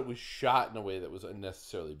just thought it was shot in a way that was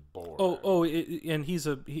unnecessarily boring. And this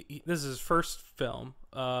is his first film.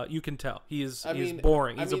 You can tell he's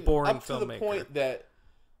boring. He's a boring filmmaker. Up to the point that,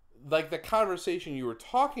 like, the conversation you were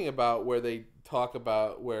talking about, where they talk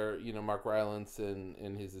about where Mark Rylance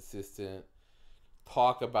and his assistant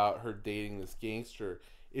talk about her dating this gangster.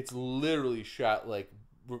 It's literally shot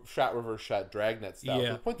reverse shot Dragnet style,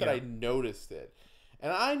 to the point that I noticed it.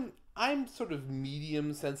 And I'm sort of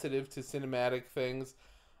medium sensitive to cinematic things.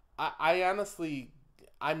 I honestly,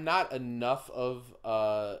 I'm not enough of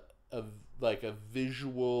like a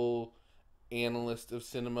visual analyst of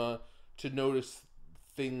cinema to notice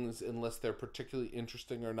things unless they're particularly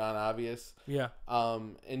interesting or non-obvious. Yeah.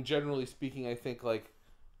 And generally speaking, I think like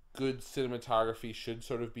good cinematography should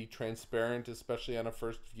sort of be transparent, especially on a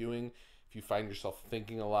first viewing. If you find yourself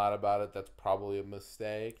thinking a lot about it, that's probably a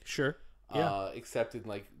mistake. Sure. Yeah. Except in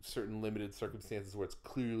like certain limited circumstances where it's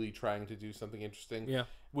clearly trying to do something interesting. Yeah.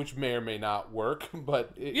 Which may or may not work,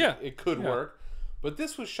 but it could work. But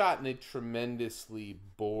this was shot in a tremendously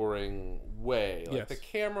boring way. Like the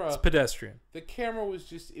camera, it's pedestrian. The camera was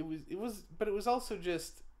just but it was also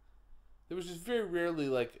just, there was just very rarely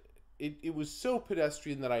like it was so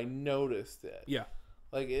pedestrian that I noticed it. Yeah.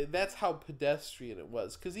 Like that's how pedestrian it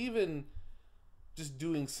was. Because even just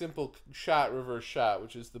doing simple shot reverse shot,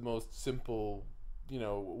 which is the most simple,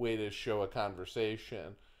 way to show a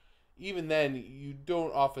conversation. Even then, you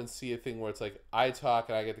don't often see a thing where it's like, I talk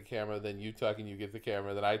and I get the camera, then you talk and you get the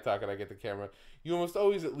camera, then I talk and I get the camera. You almost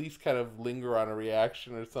always at least kind of linger on a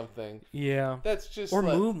reaction or something. Yeah. That's just or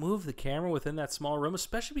move the camera within that small room,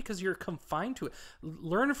 especially because you're confined to it.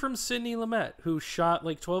 Learn from Sidney Lumet, who shot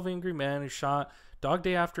like 12 Angry Men, who shot Dog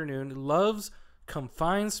Day Afternoon, loves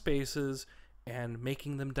confined spaces and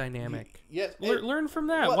making them dynamic. Yes. Learn from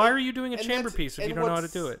that. Why are you doing a chamber piece if you don't know how to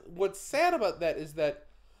do it? What's sad about that is that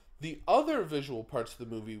the other visual parts of the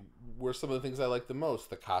movie were some of the things I like the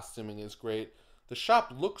most. The costuming is great. The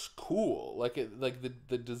shop looks cool.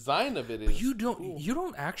 The design of it is. But you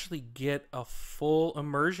don't actually get a full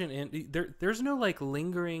immersion in there's no like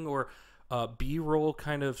lingering or B-roll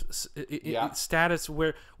kind of status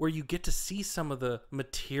where you get to see some of the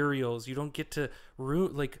materials. You don't get to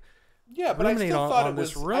Yeah, but I still thought it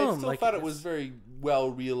was. room. I still thought it was very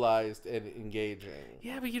well realized and engaging.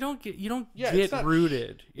 Yeah, but you don't get It's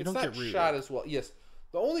rooted. You don't not get rooted. shot as well. Yes,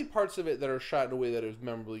 the only parts of it that are shot in a way that is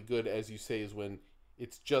memorably good, as you say, is when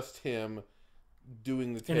it's just him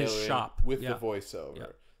doing the tailoring in his shop with the voiceover. Yeah.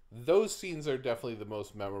 Those scenes are definitely the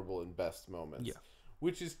most memorable and best moments. Yeah.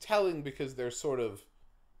 Which is telling because they're sort of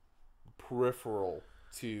peripheral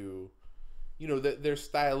to, they're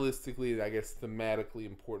stylistically and I guess thematically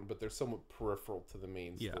important, but they're somewhat peripheral to the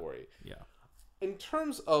main story. Yeah. In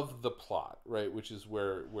terms of the plot, right, which is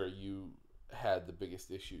where you had the biggest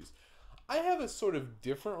issues, I have a sort of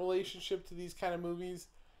different relationship to these kind of movies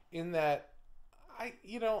in that I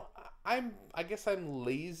guess I'm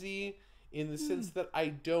lazy in the sense that I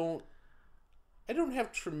don't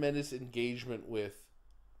have tremendous engagement with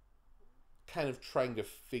kind of trying to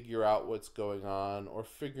figure out what's going on or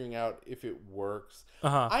figuring out if it works.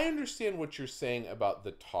 I understand what you're saying about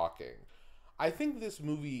the talking. I think this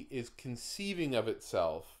movie is conceiving of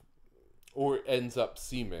itself, or ends up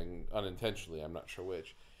seeming unintentionally, I'm not sure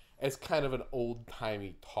which, as kind of an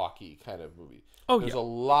old-timey, talky kind of movie. There's a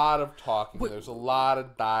lot of talking. There's a lot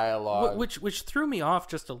of dialogue. Which threw me off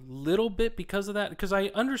just a little bit because of that, because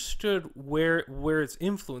I understood where its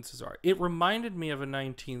influences are. It reminded me of a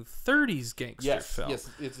 1930s gangster film. Yes,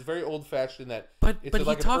 it's very old-fashioned in that it's but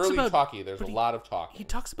like he talks an early about, talkie. There's a lot of talking. He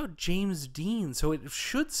talks about James Dean, so it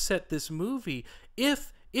should set this movie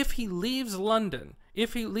if he leaves London.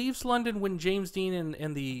 If he leaves London when James Dean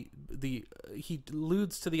and the he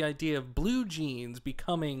alludes to the idea of blue jeans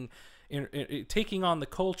becoming taking on the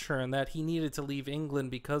culture, and that he needed to leave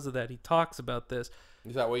England because of that. He talks about this.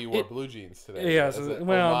 Is that why you wore blue jeans today? Yeah,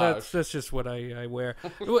 that's just what I wear.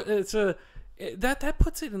 It's that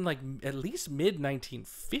puts it in like at least mid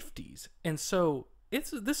 1950s, and so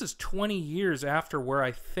this is 20 years after where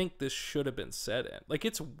I think this should have been set in. Like,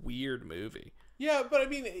 it's a weird movie. Yeah, but I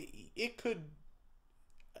mean, it could.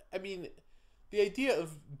 I mean, the idea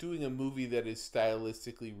of doing a movie that is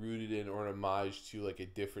stylistically rooted in or an homage to like a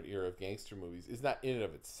different era of gangster movies is not in and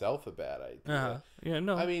of itself a bad idea. Yeah,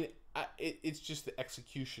 no. I mean, it's just the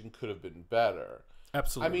execution could have been better.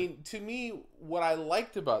 Absolutely. I mean, to me, what I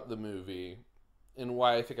liked about the movie and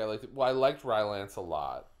why I think I liked it, I liked Rylance a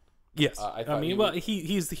lot. Yes,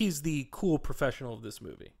 he's the cool professional of this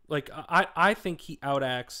movie. Like, I think he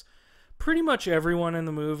outacts pretty much everyone in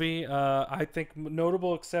the movie. I think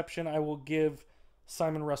notable exception I will give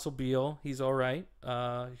Simon Russell Beale. He's all right.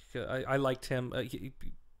 I liked him.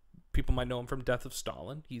 People might know him from Death of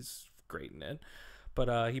Stalin. He's great in it.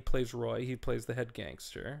 But he plays Roy. He plays the head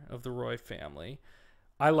gangster of the Roy family.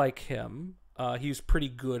 I like him. He's pretty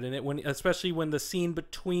good in it, especially when the scene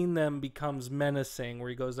between them becomes menacing, where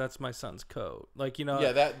he goes, "That's my son's coat." Like,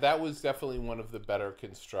 Yeah, that was definitely one of the better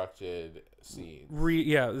constructed scenes.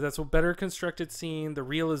 That's a better constructed scene. The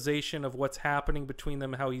realization of what's happening between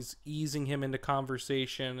them, how he's easing him into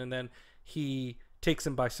conversation, and then he takes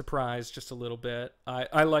him by surprise just a little bit.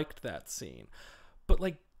 I liked that scene. But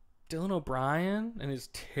like Dylan O'Brien and his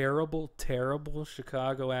terrible, terrible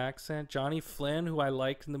Chicago accent. Johnny Flynn, who I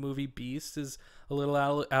liked in the movie Beast, is a little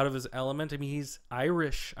out of his element. I mean, he's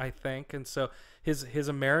Irish, I think, and so his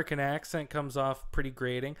American accent comes off pretty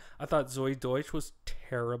grating. I thought Zoe Deutsch was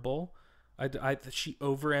terrible. She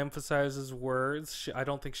overemphasizes words. I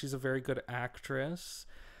don't think she's a very good actress.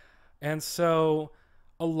 And so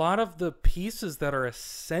a lot of the pieces that are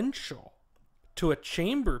essential to a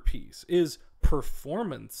chamber piece is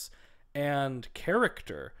performance and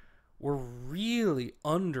character were really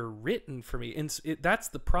underwritten for me. And that's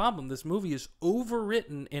the problem. This movie is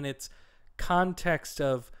overwritten in its context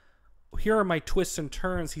of, here are my twists and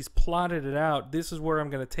turns. He's plotted it out. This is where I'm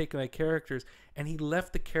going to take my characters. And he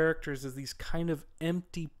left the characters as these kind of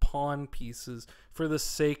empty pawn pieces for the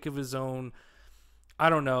sake of his own, I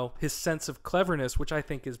don't know, his sense of cleverness, which I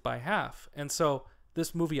think is by half. And so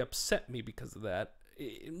this movie upset me because of that.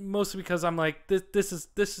 Mostly because I'm like,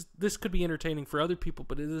 this could be entertaining for other people,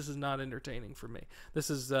 but this is not entertaining for me. This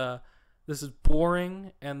is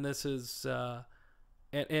boring, and this is and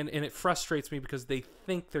it frustrates me because they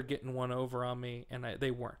think they're getting one over on me, and they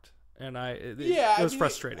weren't, and it was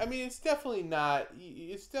frustrating. I mean, it's definitely not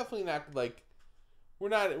like we're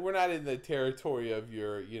not in the territory of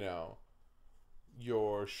your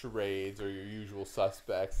charades or your usual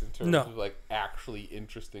suspects in terms of like actually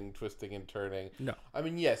interesting twisting and turning. No. I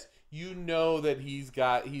mean, yes, that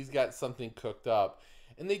he's got something cooked up.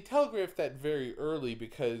 And they telegraph that very early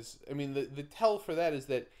because, I mean, the tell for that is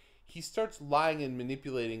that he starts lying and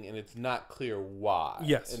manipulating and it's not clear why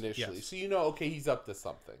initially. Yes. So okay, he's up to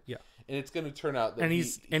something. Yeah. And it's going to turn out that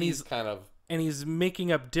he's kind of... And he's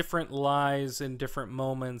making up different lies in different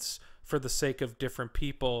moments for the sake of different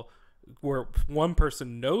people, where one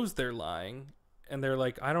person knows they're lying and they're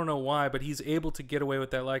like, I don't know why, but he's able to get away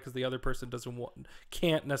with that lie because the other person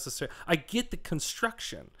can't necessarily. I get the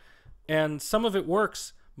construction, and some of it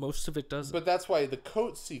works, most of it doesn't. But that's why the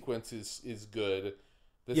coat sequence is good.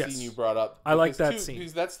 The Yes. scene you brought up. I like that scene.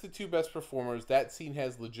 Because that's the two best performers. That scene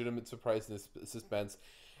has legitimate surprise and suspense.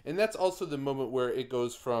 And that's also the moment where it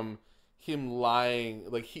goes from him lying,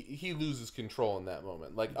 like he loses control in that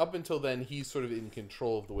moment. Like up until then, he's sort of in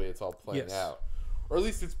control of the way it's all playing out. Or at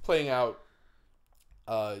least it's playing out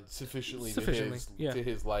sufficiently to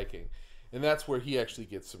his liking. And that's where he actually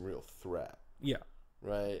gets some real threat. Yeah.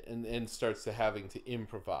 Right? And starts to having to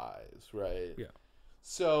improvise, right? Yeah.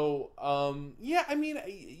 So, yeah, I mean,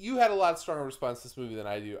 you had a lot stronger response to this movie than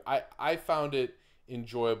I do. I found it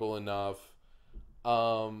enjoyable enough.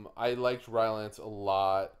 I liked Rylance a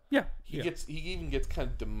lot. Yeah. He even gets kind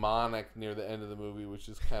of demonic near the end of the movie, which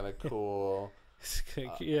is kind of cool.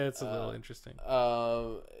 Yeah, it's a little interesting.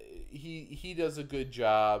 He does a good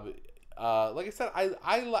job. Like I said,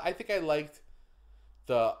 I think I liked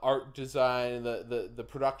the art design, the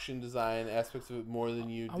production design aspects of it more than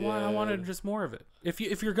you did. I wanted just more of it.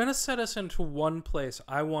 If you're gonna set us into one place,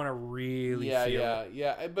 I want to really feel it.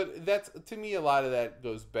 Yeah. But that's, to me, a lot of that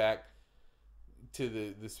goes back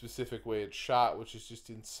to the specific way it's shot, which is just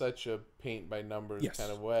in such a paint by numbers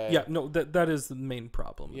kind of way. Yeah, no, that is the main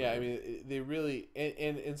problem. Yeah, I mean, they really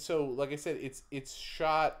and so, like I said, it's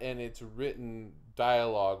shot and it's written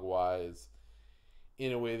dialogue wise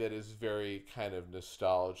in a way that is very kind of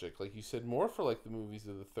nostalgic. Like you said, more for like the movies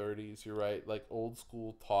of the 30s, you're right, like old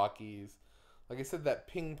school talkies. Like I said, that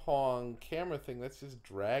ping pong camera thing, that's just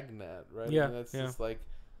Dragnet, right? Yeah, I mean, that's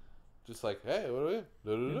just like, hey, what are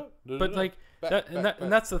we? But like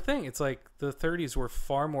and that's the thing. It's like the 30s were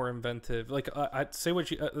far more inventive. Like I'd say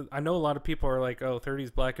I know a lot of people are like, oh,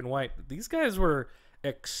 30s black and white. These guys were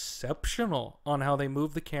exceptional on how they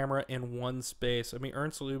moved the camera in one space. I mean,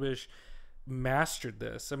 Ernst Lubitsch mastered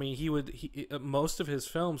this. I mean, he most of his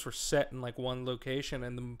films were set in like one location,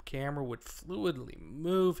 and the camera would fluidly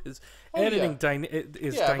move. His editing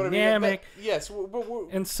is dynamic.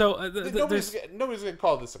 And so nobody's gonna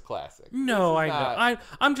call this a classic. No, I know.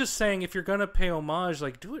 I'm just saying, if you're gonna pay homage,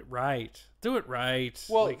 like do it right.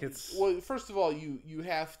 Well, like it's first of all, you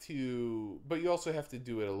have to, but you also have to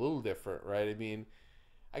do it a little different, right? I mean,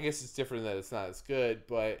 I guess it's different that it's not as good,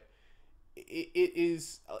 but it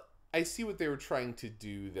is. I see what they were trying to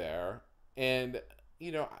do there, and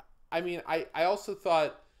I mean, I also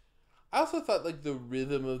thought like the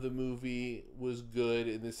rhythm of the movie was good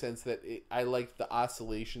in the sense that I liked the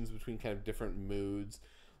oscillations between kind of different moods.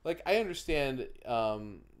 Like I understand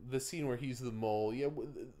the scene where he's the mole. Yeah,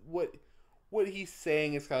 what he's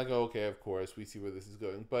saying is kind of like, oh, okay, of course we see where this is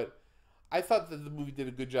going, but I thought that the movie did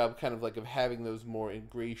a good job kind of like of having those more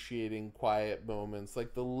ingratiating, quiet moments.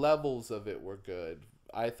 Like the levels of it were good.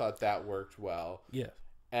 I thought that worked well. Yeah.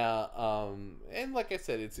 And like I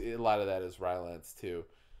said, a lot of that is Rylance too.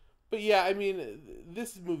 But yeah, I mean,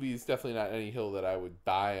 this movie is definitely not any hill that I would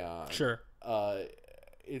die on. Sure.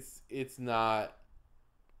 It's not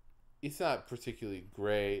particularly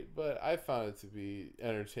great, but I found it to be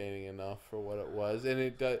entertaining enough for what it was, and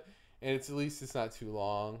it does. And at least it's not too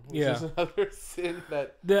long, which is another sin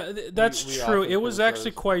that's we true. often It was actually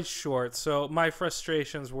first. quite short, so my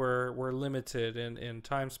frustrations were limited in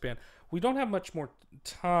time span. We don't have much more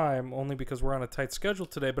time, only because we're on a tight schedule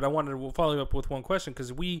today, but I wanted to follow up with one question,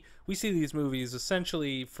 because we see these movies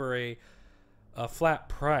essentially for a flat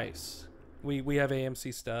price. We have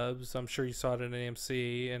AMC stubs. I'm sure you saw it in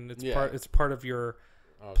AMC, and it's part of your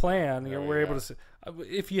plan. We're able to.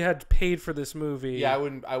 If you had paid for this movie, yeah,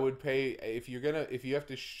 I would pay if you have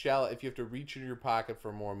to reach in your pocket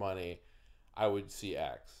for more money. I would see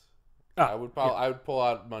X. I would pull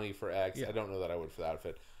out money for X. Yeah. I don't know that I would for the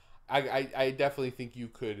outfit. I definitely think you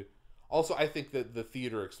could. Also, I think that the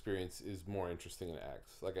theater experience is more interesting in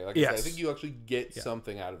X. Like I said, I think you actually get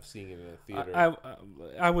something out of seeing it in a theater.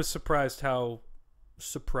 I was surprised how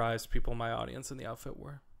surprised people in my audience in the outfit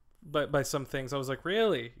were. But by some things, I was like,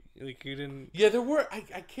 really? Like, you didn't... Yeah, there were...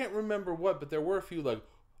 I can't remember what, but there were a few, like,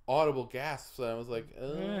 audible gasps, and I was like,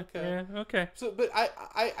 okay. Yeah, okay. So, but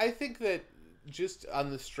I think that just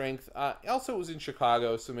on the strength... also, it was in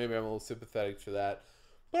Chicago, so maybe I'm a little sympathetic for that.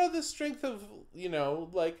 But on the strength of,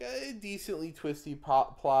 like, a decently twisty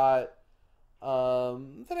plot,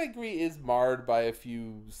 that I agree is marred by a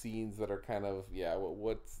few scenes that are kind of,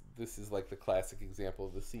 this is like the classic example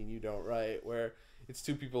of the scene you don't write, where... It's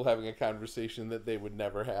two people having a conversation that they would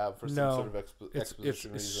never have for some sort of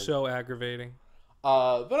exposition reason. It's so aggravating.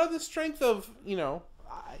 But on the strength of,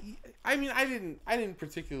 I mean, I didn't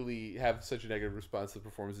particularly have such a negative response to the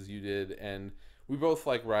performance as you did, and we both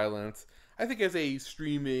like Rylance. I think as a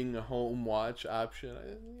streaming home watch option,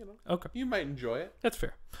 Okay, you might enjoy it. that's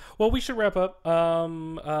fair. Well, we should wrap up.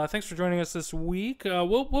 Thanks for joining us this week.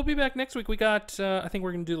 We'll be back next week. We got I think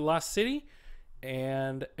we're gonna do The Lost City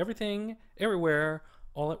and Everything Everywhere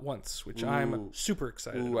All at Once, which I'm super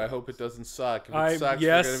excited about. I hope it doesn't suck. If it sucks,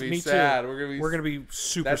 yes, we're gonna be me sad. too. We're gonna be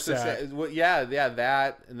super sad. Yeah,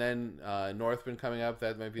 that, and then Northman coming up.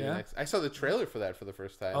 That might be the next. I saw the trailer for that for the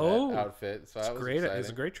first time. Oh, that outfit. So that was great. exciting. It's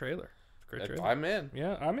a great trailer. I'm in.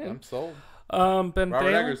 Yeah, I'm in. I'm sold. Ben Robert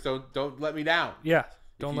Thelen? Eggers, don't let me down. Yeah,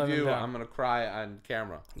 Don't if let you do, I'm gonna cry on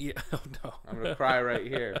camera. Yeah, oh no. I'm gonna cry right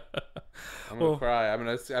here. I'm gonna cry. I'm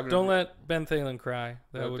gonna. Don't let Ben Thelen cry.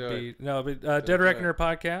 That would be no. But Dead Reckoner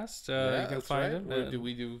podcast. You can find it.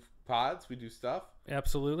 We do pods. We do stuff.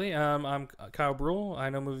 Absolutely. I'm Kyle Bruehl. I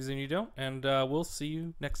know movies and you don't, and we'll see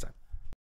you next time.